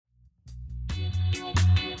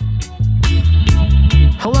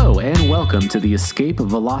Hello and welcome to the Escape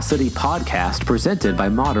Velocity podcast presented by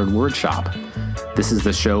Modern Wordshop. This is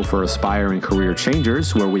the show for aspiring career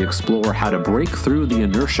changers where we explore how to break through the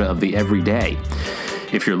inertia of the everyday.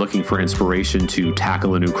 If you're looking for inspiration to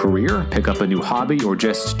tackle a new career, pick up a new hobby, or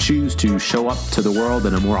just choose to show up to the world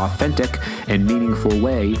in a more authentic and meaningful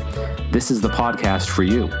way, this is the podcast for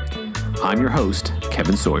you. I'm your host,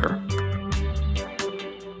 Kevin Sawyer.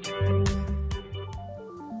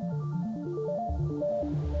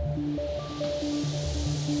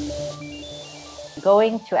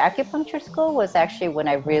 Going to acupuncture school was actually when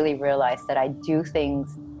I really realized that I do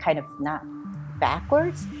things kind of not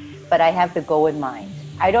backwards, but I have the goal in mind.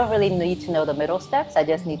 I don't really need to know the middle steps. I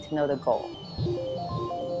just need to know the goal.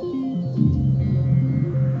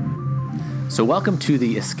 So welcome to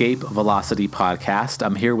the Escape Velocity podcast.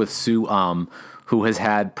 I'm here with Sue who has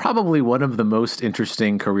had probably one of the most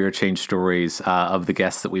interesting career change stories of the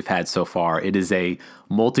guests that we've had so far. It is a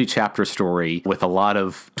multi-chapter story with a lot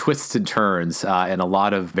of twists and turns and a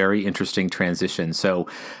lot of very interesting transitions. So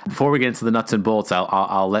before we get into the nuts and bolts,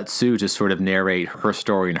 I'll let Sue just sort of narrate her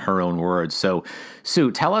story in her own words. So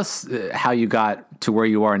Sue, tell us how you got to where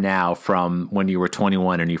you are now from when you were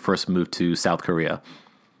 21 and you first moved to South Korea.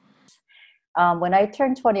 When I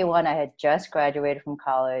turned 21, I had just graduated from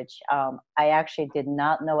college. I actually did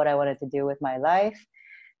not know what I wanted to do with my life.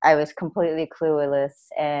 I was completely clueless,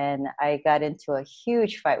 and I got into a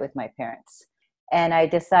huge fight with my parents. And I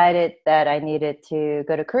decided that I needed to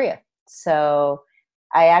go to Korea. So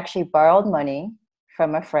I actually borrowed money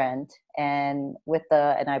from a friend, and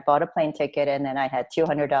I bought a plane ticket, and then I had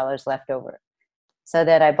 $200 left over. So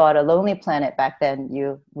then I bought a Lonely Planet. Back then,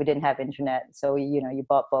 we didn't have internet, so you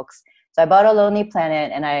bought books. So I bought a Lonely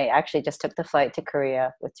Planet, and I actually just took the flight to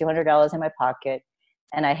Korea with $200 in my pocket.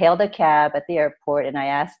 And I hailed a cab at the airport, and I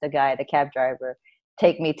asked the cab driver,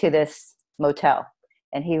 take me to this motel.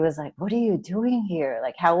 And he was like, "What are you doing here?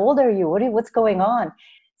 Like, how old are you? What's going on?"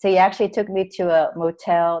 So he actually took me to a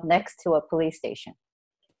motel next to a police station.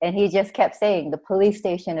 And he just kept saying, "The police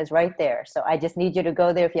station is right there. So I just need you to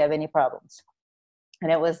go there if you have any problems."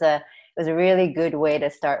 And it was a really good way to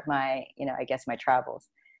start my travels.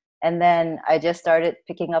 And then I just started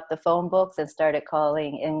picking up the phone books and started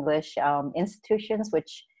calling English institutions,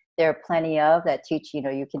 which there are plenty of that teach,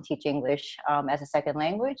 you can teach English as a second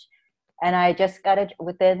language. And I just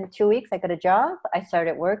within 2 weeks, I got a job. I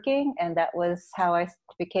started working, and that was how I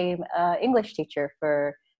became an English teacher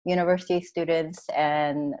for university students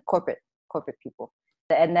and corporate people.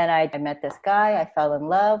 And then I met this guy, I fell in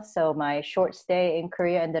love. So my short stay in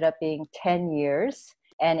Korea ended up being 10 years.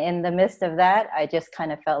 And in the midst of that, I just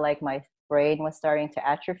kind of felt like my brain was starting to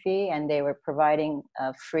atrophy, and they were providing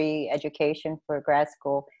free education for grad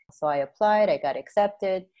school. So I applied, I got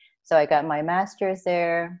accepted. So I got my master's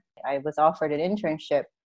there. I was offered an internship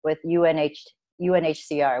with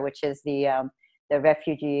UNHCR, which is the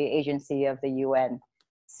refugee agency of the UN.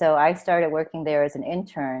 So I started working there as an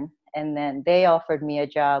intern, and then they offered me a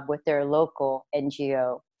job with their local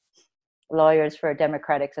NGO, Lawyers for a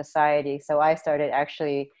Democratic Society. So I started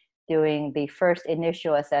actually doing the first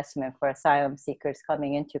initial assessment for asylum seekers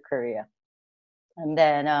coming into Korea. And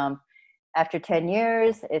then after 10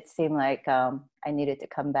 years, it seemed like I needed to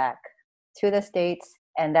come back to the States.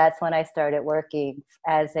 And that's when I started working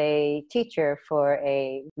as a teacher for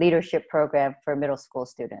a leadership program for middle school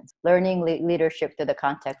students, learning leadership through the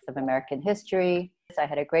context of American history. I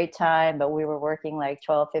had a great time, but we were working like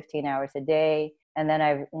 12, 15 hours a day. And then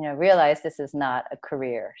I realized this is not a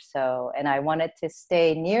career. And I wanted to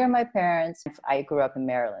stay near my parents. I grew up in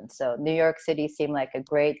Maryland. So New York City seemed like a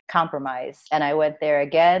great compromise. And I went there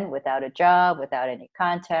again without a job, without any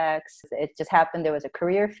contacts. It just happened there was a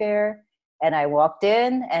career fair. And I walked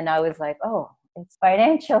in and I was like, oh, it's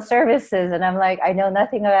financial services. And I'm like, I know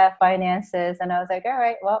nothing about finances. And I was like, all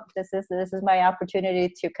right, well, this is my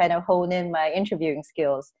opportunity to kind of hone in my interviewing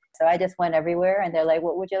skills. So I just went everywhere, and they're like,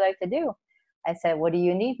 what would you like to do? I said, what do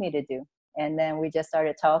you need me to do? And then we just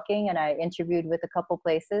started talking, and I interviewed with a couple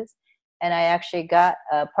places, and I actually got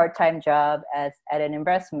a part-time job at an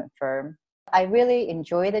investment firm. I really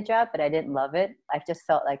enjoyed the job, but I didn't love it. I just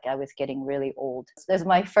felt like I was getting really old. So this was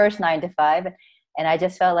my first 9 to 5, and I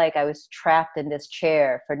just felt like I was trapped in this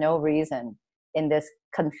chair for no reason in this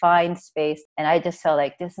confined space. And I just felt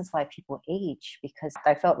like this is why people age, because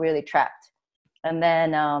I felt really trapped. And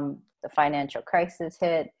then the financial crisis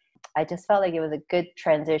hit. I just felt like it was a good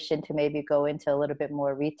transition to maybe go into a little bit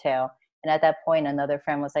more retail. And at that point, another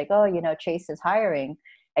friend was like, oh, Chase is hiring.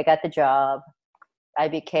 I got the job. I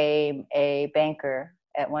became a banker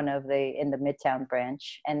at in the Midtown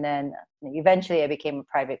branch. And then eventually I became a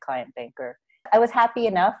private client banker. I was happy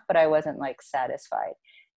enough, but I wasn't like satisfied.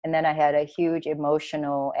 And then I had a huge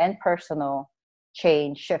emotional and personal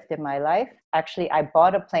change shift in my life. Actually, I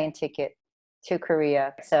bought a plane ticket to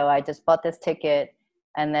Korea. So I just bought this ticket,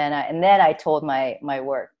 and then I told my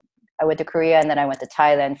work. I went to Korea, and then I went to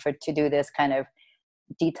Thailand to do this kind of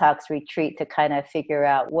detox retreat to kind of figure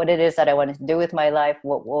out what it is that I wanted to do with my life,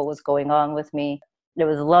 what was going on with me. It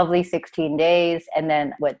was a lovely 16 days, and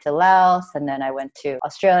then went to Laos, and then I went to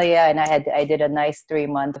Australia, and I did a nice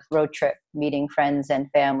 3-month road trip meeting friends and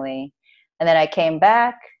family. And then I came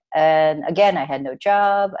back, and again, I had no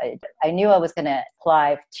job. I knew I was going to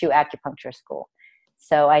apply to acupuncture school.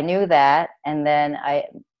 So I knew that.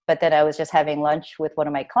 But then I was just having lunch with one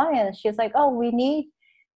of my clients. She's like, oh, we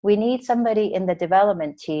need somebody in the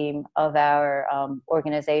development team of our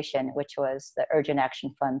organization, which was the Urgent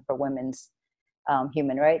Action Fund for Women's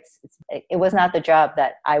Human Rights. It was not the job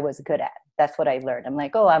that I was good at. That's what I learned. I'm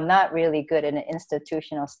like, oh, I'm not really good in an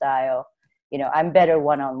institutional style. I'm better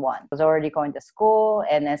one-on-one. I was already going to school.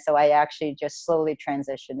 And then so I actually just slowly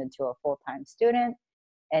transitioned into a full-time student.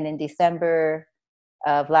 And in December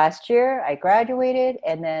of last year, I graduated.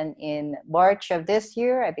 And then in March of this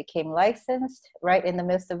year, I became licensed right in the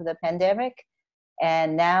midst of the pandemic.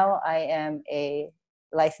 And now I am a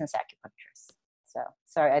licensed acupuncturist. So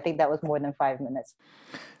sorry, I think that was more than 5 minutes.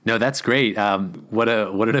 No, that's great. What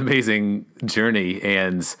an amazing journey,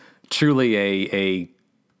 and truly a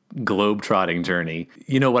globe-trotting journey.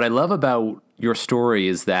 What I love about your story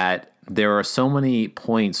is that there are so many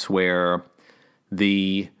points where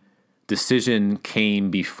the decision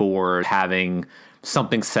came before having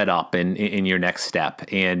something set up in your next step.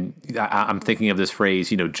 And I'm thinking of this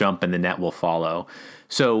phrase, jump and the net will follow.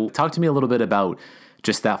 So talk to me a little bit about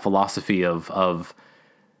just that philosophy of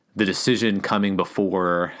the decision coming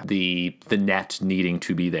before the net needing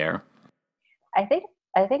to be there. I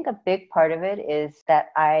think a big part of it is that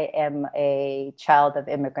I am a child of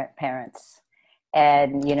immigrant parents.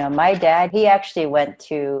 And, my dad, he actually went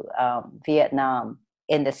to Vietnam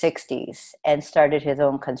in the 60s and started his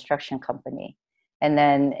own construction company. And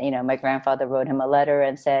then, my grandfather wrote him a letter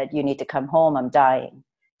and said, you need to come home, I'm dying.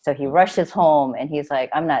 So he rushes home and he's like,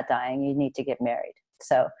 I'm not dying, you need to get married.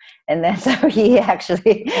 So he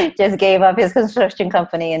actually just gave up his construction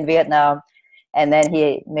company in Vietnam. And then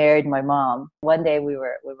he married my mom. One day we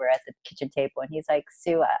were at the kitchen table and he's like,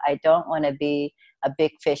 Sue, I don't want to be a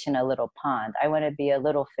big fish in a little pond. I want to be a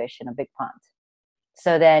little fish in a big pond.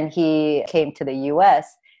 So then he came to the US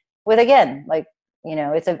with, again,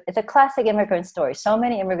 it's a classic immigrant story. So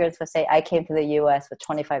many immigrants would say, I came to the US with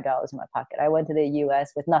 $25 in my pocket. I went to the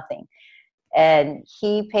US with nothing. And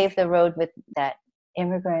he paved the road with that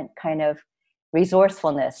immigrant kind of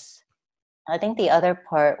resourcefulness. I think the other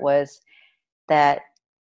part was that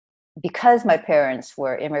because my parents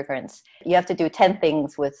were immigrants, you have to do 10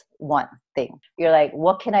 things with one thing. You're like,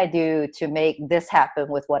 what can I do to make this happen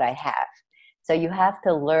with what I have? So you have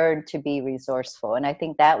to learn to be resourceful. And I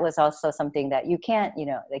think that was also something that you can't,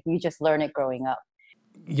 you just learn it growing up.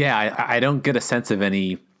 Yeah, I don't get a sense of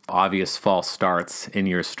any obvious false starts in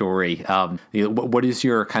your story. What is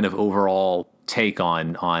your kind of overall take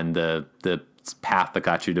on the path that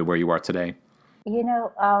got you to where you are today?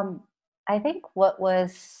 I think what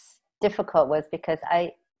was difficult was because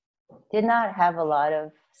I did not have a lot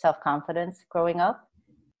of self-confidence growing up.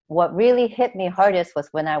 What really hit me hardest was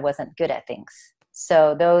when I wasn't good at things.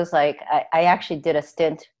 So those I actually did a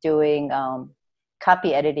stint doing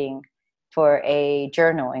copy editing for a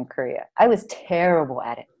journal in Korea. I was terrible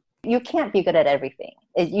at it. You can't be good at everything.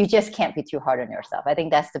 You just can't be too hard on yourself. I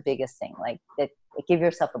think that's the biggest thing. Give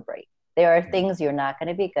yourself a break. There are things you're not going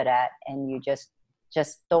to be good at, and you just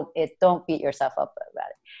don't beat yourself up about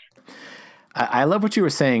it. I love what you were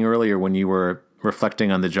saying earlier when you were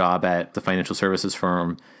reflecting on the job at the financial services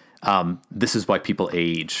firm. This is why people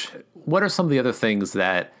age. What are some of the other things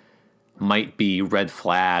that might be red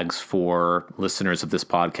flags for listeners of this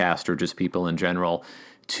podcast or just people in general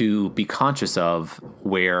to be conscious of,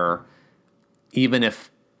 where even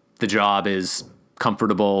if the job is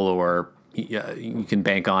comfortable or you can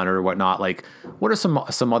bank on it or whatnot, what are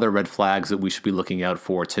some other red flags that we should be looking out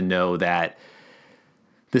for to know that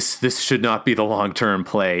this should not be the long-term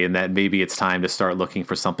play, and that maybe it's time to start looking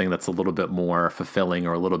for something that's a little bit more fulfilling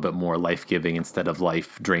or a little bit more life-giving instead of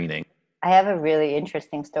life-draining? I have a really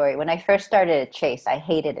interesting story. When I first started at Chase, I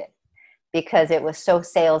hated it because it was so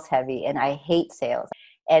sales heavy, and I hate sales.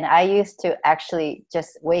 And I used to actually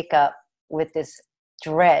just wake up with this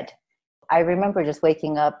dread. I remember just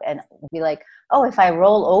waking up and be like, oh, if I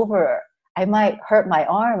roll over, I might hurt my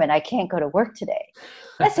arm and I can't go to work today.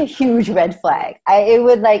 That's a huge red flag. It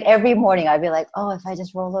would like every morning I'd be like, oh, if I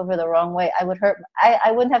just roll over the wrong way, I would hurt.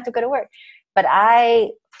 I wouldn't have to go to work. But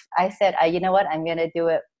I said, you know what? I'm going to do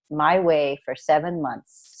it my way for 7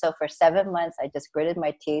 months. So for 7 months, I just gritted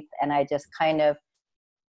my teeth and I just kind of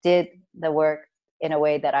did the work in a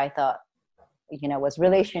way that I thought, was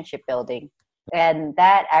relationship building. And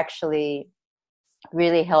that actually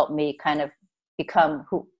really helped me kind of become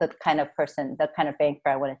the kind of person, the kind of banker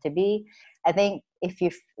I wanted to be. I think if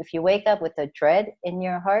you wake up with a dread in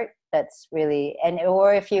your heart, that's really,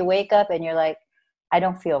 or if you wake up and you're like, I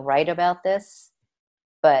don't feel right about this.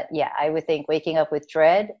 But yeah, I would think waking up with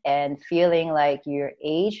dread and feeling like you're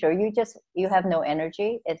aged or you have no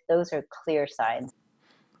energy, those are clear signs.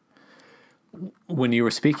 When you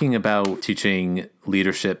were speaking about teaching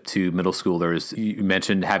leadership to middle schoolers, you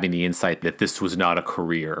mentioned having the insight that this was not a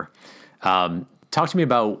career. Talk to me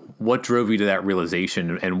about what drove you to that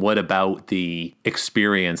realization and what about the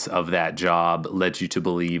experience of that job led you to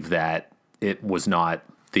believe that it was not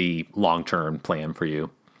the long-term plan for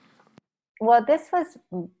you? Well,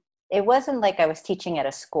 it wasn't like I was teaching at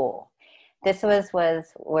a school. This was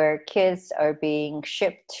where kids are being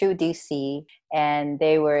shipped to DC and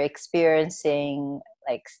they were experiencing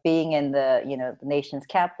like being in the the nation's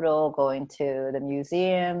capital, going to the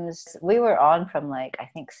museums. We were on from like I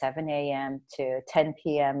think 7 a.m. to 10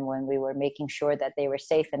 p.m. when we were making sure that they were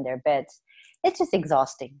safe in their beds. It's just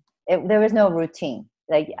exhausting. There was no routine.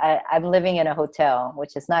 Like I'm living in a hotel,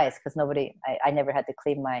 which is nice because I never had to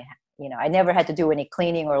clean I never had to do any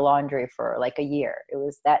cleaning or laundry for like a year. It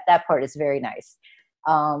was that part is very nice.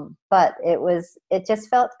 But it just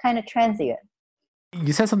felt kind of transient.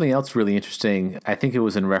 You said something else really interesting. I think it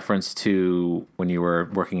was in reference to when you were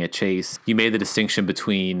working at Chase. You made the distinction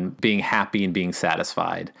between being happy and being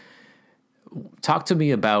satisfied. Talk to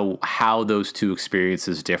me about how those two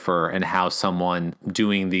experiences differ and how someone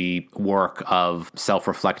doing the work of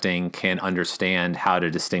self-reflecting can understand how to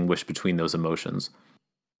distinguish between those emotions.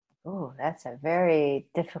 Oh, that's a very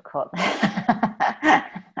difficult.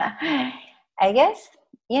 I guess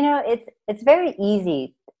it's very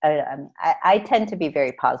easy. I tend to be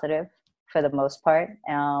very positive for the most part.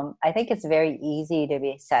 I think it's very easy to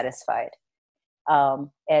be satisfied,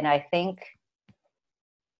 and I think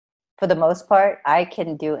for the most part, I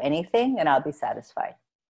can do anything and I'll be satisfied.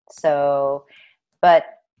 So, but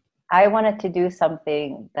I wanted to do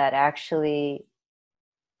something that actually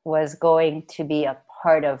was going to be a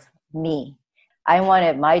part of me. I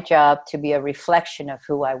wanted my job to be a reflection of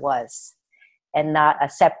who I was and not a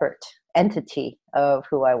separate entity of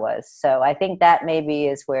who I was. So I think that maybe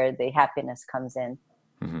is where the happiness comes in.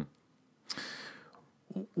 Mm-hmm.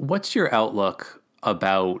 What's your outlook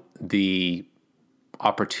about the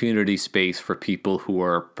opportunity space for people who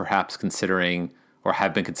are perhaps considering or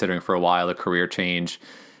have been considering for a while a career change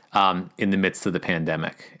in the midst of the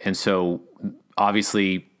pandemic? And so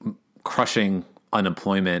obviously crushing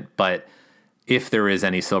unemployment, but if there is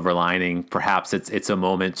any silver lining, perhaps it's a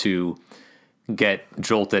moment to get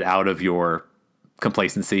jolted out of your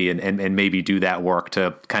complacency and maybe do that work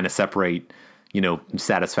to kind of separate,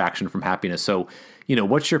 satisfaction from happiness. So,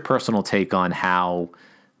 what's your personal take on how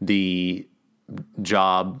the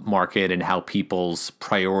job market and how people's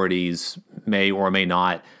priorities may or may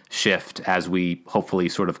not shift as we hopefully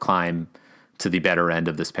sort of climb to the better end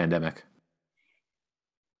of this pandemic?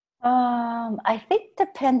 I think the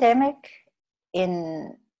pandemic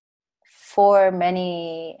for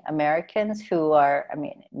many Americans who are,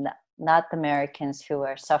 not the Americans who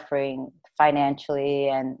are suffering financially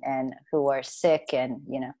and who are sick and,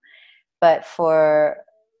 but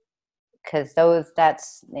because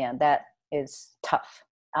that is tough.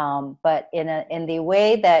 But in the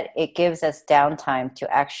way that it gives us downtime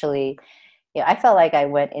to actually, I felt like I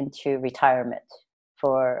went into retirement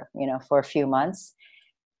for a few months,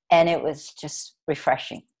 and it was just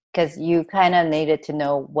refreshing because you kind of needed to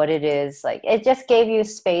know what it is. Like it just gave you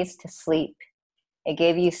space to sleep. It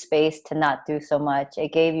gave you space to not do so much.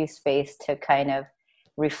 It gave you space to kind of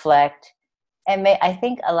reflect. And I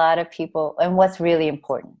think a lot of people, and what's really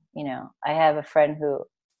important, I have a friend who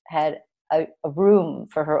had a room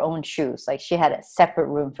for her own shoes. Like she had a separate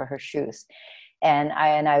room for her shoes. And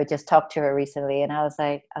I just talked to her recently and I was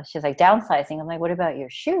like, she's like downsizing. I'm like, what about your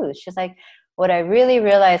shoes? She's like, what I really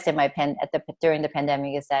realized during the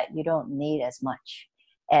pandemic is that you don't need as much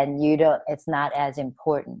and it's not as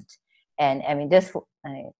important. And I mean,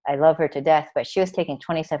 I love her to death, but she was taking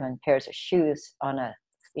 27 pairs of shoes on a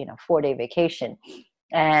 4-day vacation.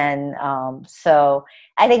 And so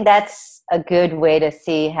I think that's a good way to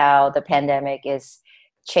see how the pandemic is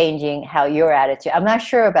changing how your attitude. I'm not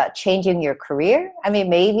sure about changing your career. I mean,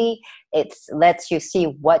 maybe it's lets you see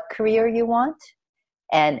what career you want,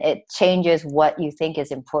 and it changes what you think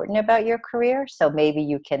is important about your career. So maybe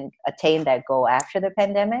you can attain that goal after the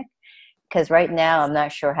pandemic. Because right now, I'm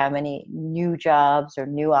not sure how many new jobs or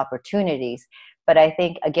new opportunities, but I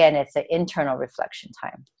think, again, it's an internal reflection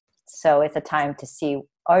time. So it's a time to see,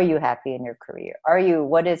 are you happy in your career?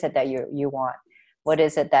 What is it that you want? What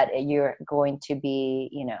is it that you're going to be,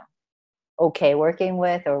 okay working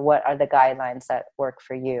with, or what are the guidelines that work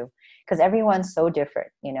for you? Because everyone's so different.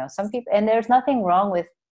 Some people, and there's nothing wrong with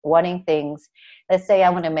wanting things. Let's say I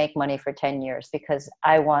want to make money for 10 years because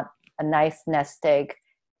I want a nice nest egg.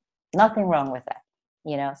 Nothing wrong with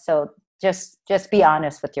that. So just be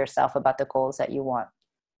honest with yourself about the goals that you want,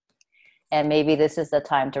 and maybe this is the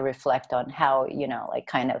time to reflect on how, like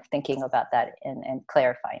kind of thinking about that and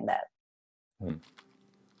clarifying that.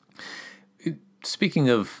 Speaking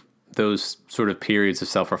of those sort of periods of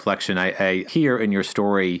self-reflection, I hear in your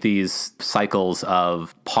story these cycles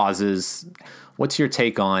of pauses. What's your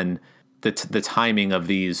take on the timing of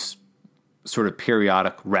these sort of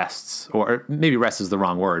periodic rests, or maybe rest is the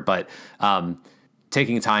wrong word, but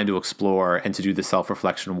taking time to explore and to do the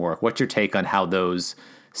self-reflection work? What's your take on how those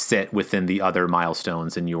sit within the other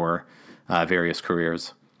milestones in your various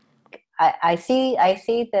careers? I see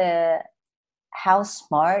how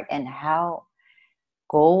smart and how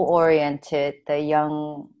goal-oriented the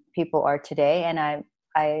young people are today. And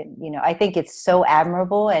I think it's so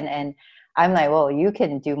admirable. And I'm like, well, you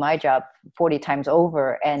can do my job 40 times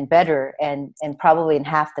over and better, and probably in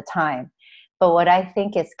half the time. But what I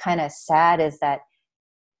think is kind of sad is that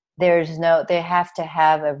they have to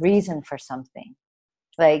have a reason for something.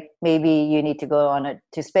 Like maybe you need to go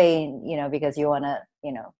to Spain, because you want to,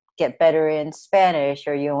 get better in Spanish,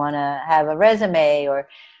 or you want to have a resume,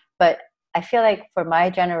 but I feel like for my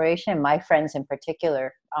generation, my friends in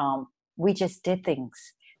particular, we just did things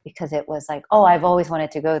because it was like, oh, I've always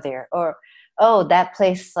wanted to go there, or, oh, that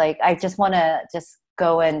place, like I just want to just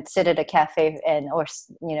go and sit at a cafe or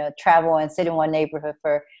travel and sit in one neighborhood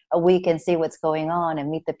for a week and see what's going on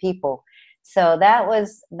and meet the people. So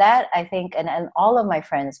that I think, and all of my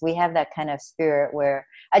friends, we have that kind of spirit where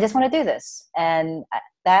I just want to do this. And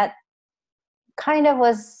that kind of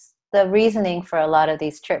was the reasoning for a lot of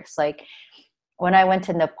these trips. Like when I went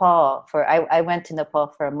to Nepal I went to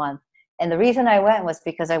Nepal for a month. And the reason I went was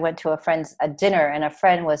because I went to a dinner, and a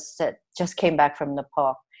friend just came back from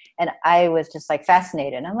Nepal. And I was just like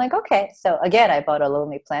fascinated. And I'm like, okay. So again, I bought A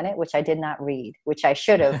Lonely Planet, which I did not read, which I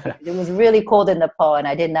should have. It was really cold in Nepal and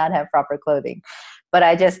I did not have proper clothing. But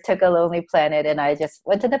I just took A Lonely Planet and I just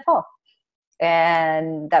went to Nepal.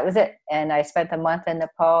 And that was it. And I spent a month in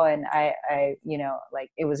Nepal, and I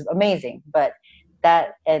like it was amazing. But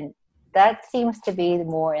that seems to be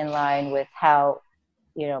more in line with how,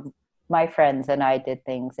 my friends and I did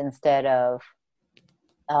things, instead of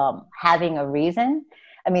having a reason.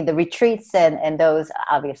 I mean, the retreats and those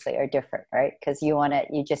obviously are different, right? Because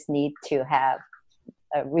you just need to have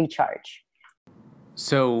a recharge.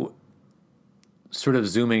 So sort of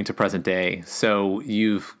zooming to present day. So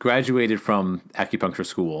you've graduated from acupuncture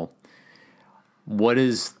school. What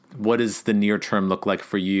does the near term look like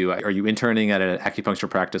for you? Are you interning at an acupuncture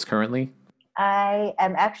practice currently? I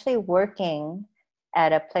am actually working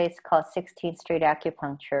at a place called 16th Street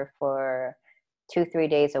Acupuncture for 2-3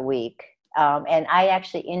 days a week. And I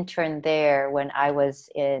actually interned there when I was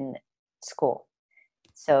in school.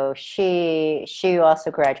 So she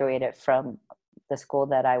also graduated from the school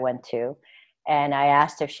that I went to. And I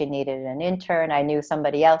asked if she needed an intern. I knew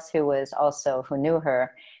somebody else who knew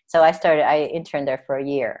her. So I interned there for a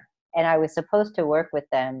year. And I was supposed to work with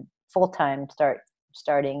them full-time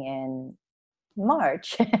starting in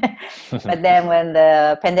March. But then when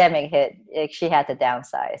the pandemic hit, she had to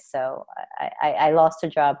downsize. So I lost a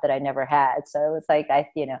job that I never had. So it was like,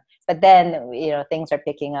 but then, things are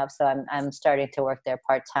picking up. So I'm starting to work there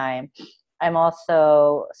part-time. I'm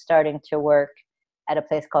also starting to work at a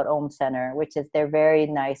place called Om Center, which is their very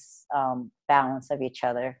nice balance of each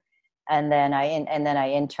other. And then I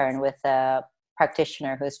intern with a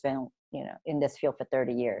practitioner who's been, in this field for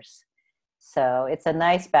 30 years. So it's a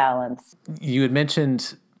nice balance. You had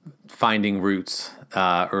mentioned finding roots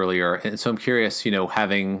earlier. And so I'm curious,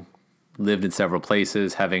 having lived in several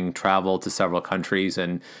places, having traveled to several countries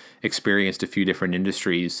and experienced a few different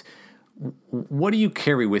industries, what do you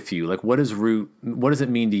carry with you? Like, what does it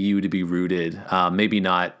mean to you to be rooted? Maybe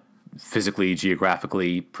not physically,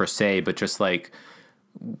 geographically per se, but just like,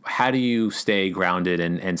 how do you stay grounded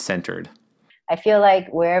and centered? I feel like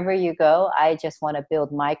wherever you go, I just want to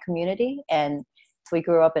build my community. And We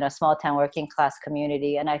grew up in a small town working class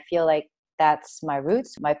community, and I feel like that's my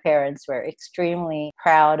roots. My parents were extremely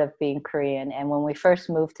proud of being Korean, and when we first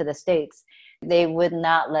moved to the States, they would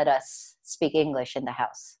not let us speak English in the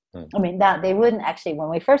house. I mean, that they wouldn't actually, when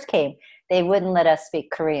we first came, they wouldn't let us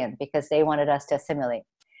speak Korean because they wanted us to assimilate.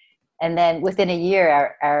 And then within a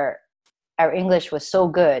year, our English was so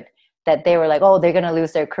good that they were like, oh, they're going to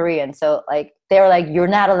lose their Korean. So like, they were like, you're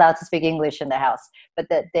not allowed to speak English in the house, but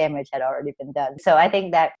the damage had already been done. So I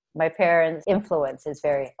think that my parents' influence is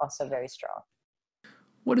also very strong.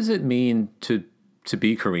 What does it mean to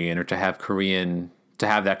be Korean, or to have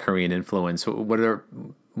that Korean influence? What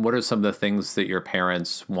are some of the things that your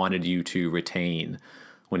parents wanted you to retain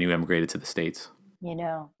when you immigrated to the States? You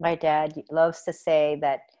know, my dad loves to say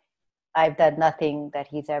that I've done nothing that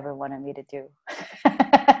he's ever wanted me to do.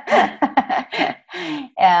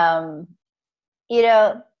 You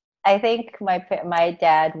know, I think my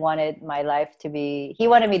dad wanted my life he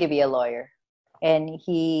wanted me to be a lawyer. And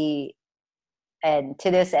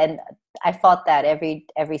and I fought that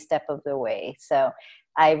every step of the way. So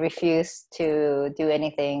I refused to do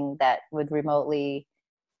anything that would remotely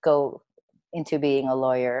go into being a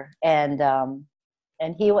lawyer. And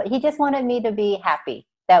he just wanted me to be happy.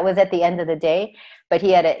 That was at the end of the day, but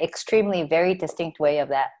he had an extremely very distinct way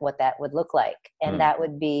of what that would look like. And that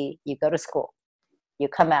would be, you go to school, you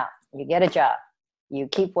come out, you get a job, you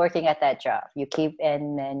keep working at that job,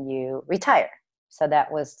 and then you retire. So that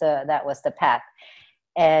was the path.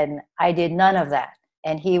 And I did none of that.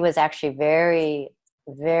 And he was actually very,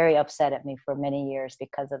 very upset at me for many years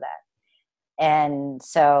because of that. And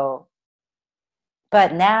so,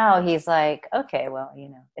 but now he's like, okay, well, you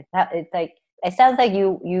know, it's like, it sounds like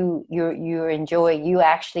you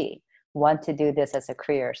actually want to do this as a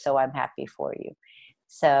career. So I'm happy for you.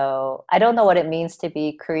 So I don't know what it means to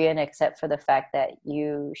be Korean, except for the fact that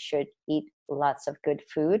you should eat lots of good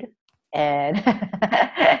food and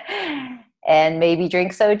and maybe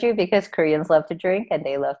drink soju, because Koreans love to drink and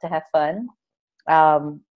they love to have fun.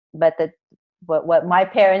 But what my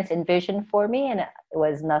parents envisioned for me, and it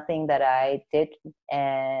was nothing that I did,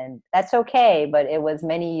 and that's okay. But it was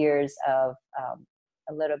many years of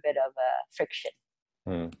a little bit of friction,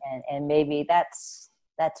 and maybe that's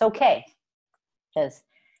okay, because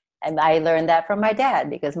I learned that from my dad,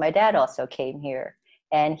 because my dad also came here,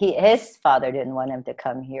 and his father didn't want him to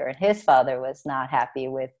come here, and his father was not happy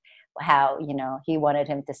with how, you know, he wanted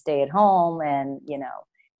him to stay at home, and, you know,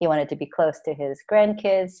 he wanted to be close to his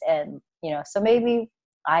grandkids, and, you know, so maybe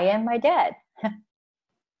I am my dad.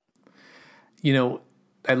 You know,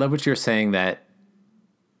 I love what you're saying, that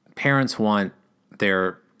parents want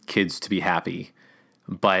their kids to be happy,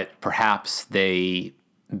 but perhaps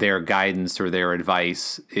their guidance or their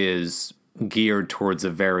advice is geared towards a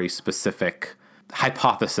very specific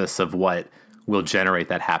hypothesis of what will generate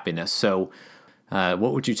that happiness. So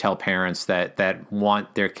what would you tell parents that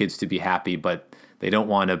want their kids to be happy, but they don't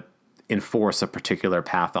want to enforce a particular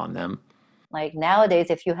path on them? Like nowadays,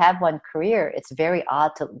 if you have one career, it's very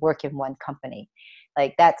odd to work in one company.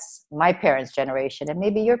 Like that's my parents' generation and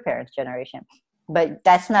maybe your parents' generation. But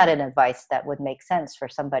that's not an advice that would make sense for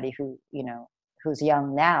somebody who, you know, who's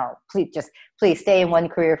young now. Please stay in one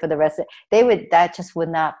career for the rest of it.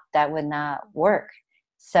 That would not work.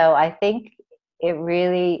 So I think it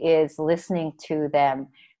really is listening to them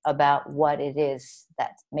about what it is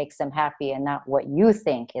that makes them happy, and not what you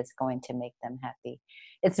think is going to make them happy.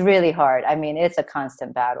 It's really hard. I mean, it's a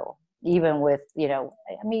constant battle, even with, you know,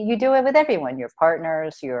 I mean, you do it with everyone, your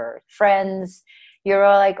partners, your friends. You're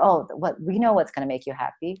all like, oh, we know what's going to make you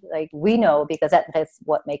happy. Like, we know, because that's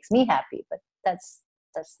what makes me happy, but that's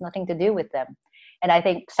nothing to do with them. And I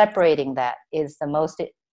think separating that is the most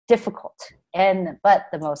difficult but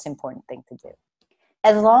the most important thing to do.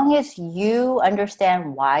 As long as you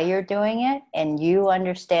understand why you're doing it, and you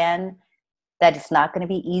understand that it's not going to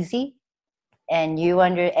be easy, and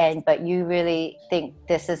but you really think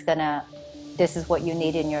this is what you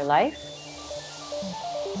need in your life,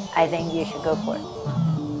 I think you should go for it.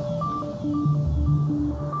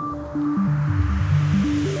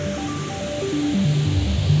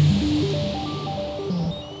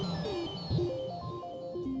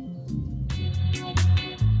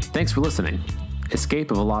 Thanks for listening. Escape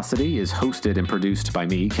of Velocity is hosted and produced by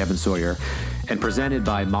me, Kevin Sawyer, and presented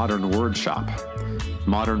by Modern Word Shop.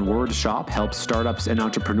 Modern Word Shop helps startups and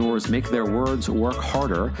entrepreneurs make their words work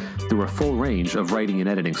harder through a full range of writing and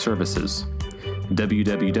editing services.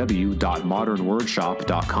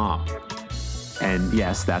 www.modernwordshop.com. And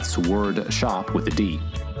yes, that's word shop with a D.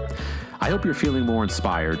 I hope you're feeling more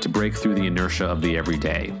inspired to break through the inertia of the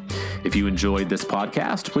everyday. If you enjoyed this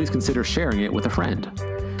podcast, please consider sharing it with a friend.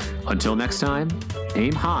 Until next time,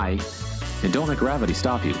 aim high and don't let gravity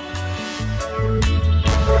stop you.